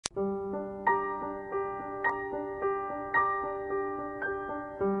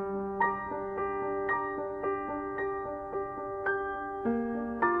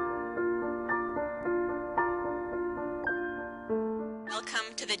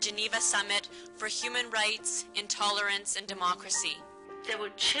Geneva Summit for Human Rights, Intolerance and Democracy. There were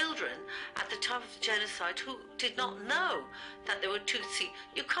children at the time of the genocide who did not know that there were Tutsi.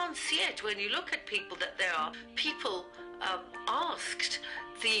 You can't see it when you look at people that there are. People asked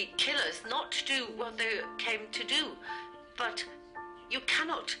the killers not to do what they came to do, but you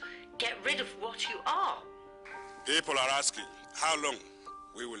cannot get rid of what you are. People are asking how long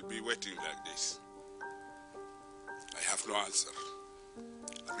we will be waiting like this. I have no answer.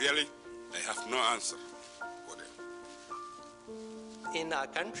 Really, I have no answer for them. In our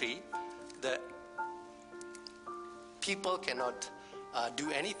country, the people cannot do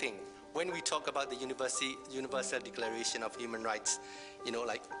anything. When we talk about the Universal Declaration of Human Rights, you know,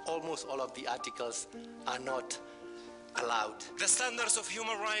 like almost all of the articles are not allowed. The standards of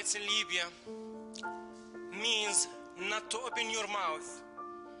human rights in Libya means not to open your mouth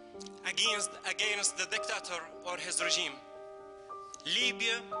against the dictator or his regime.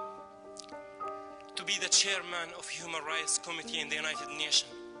 Libya to be the chairman of Human Rights Committee in the United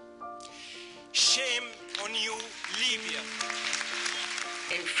Nations. Shame on you, Libya.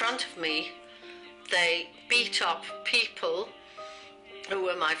 In front of me, they beat up people who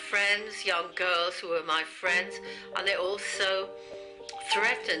were my friends, young girls who were my friends, and they also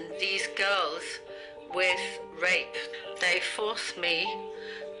threatened these girls with rape. They forced me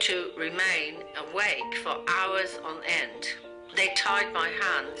to remain awake for hours on end. They tied my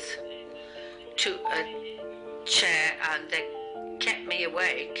hands to a chair and they kept me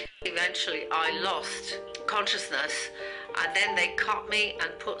awake. Eventually I lost consciousness, and then they cut me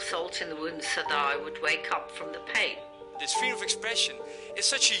and put salt in the wound so that I would wake up from the pain. This freedom of expression is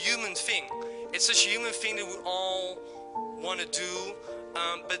such a human thing. It's such a human thing that we all want to do,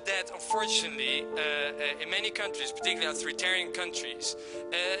 but that unfortunately in many countries, particularly authoritarian countries,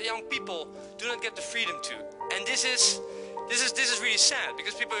 young people do not get the freedom to. And this is really sad,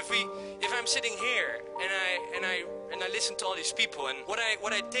 because people, if I'm sitting here and I listen to all these people, and what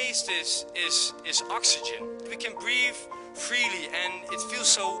I taste is oxygen. We can breathe freely, and it feels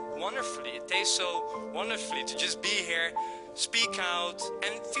so wonderfully. It tastes so wonderfully to just be here, speak out,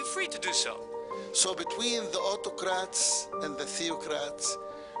 and feel free to do so. So between the autocrats and the theocrats,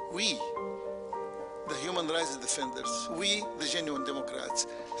 we, the human rights defenders, we, the genuine Democrats,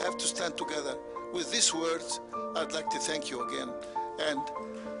 have to stand together. With these words, I'd like to thank you again, and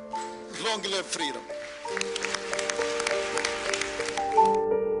long live freedom.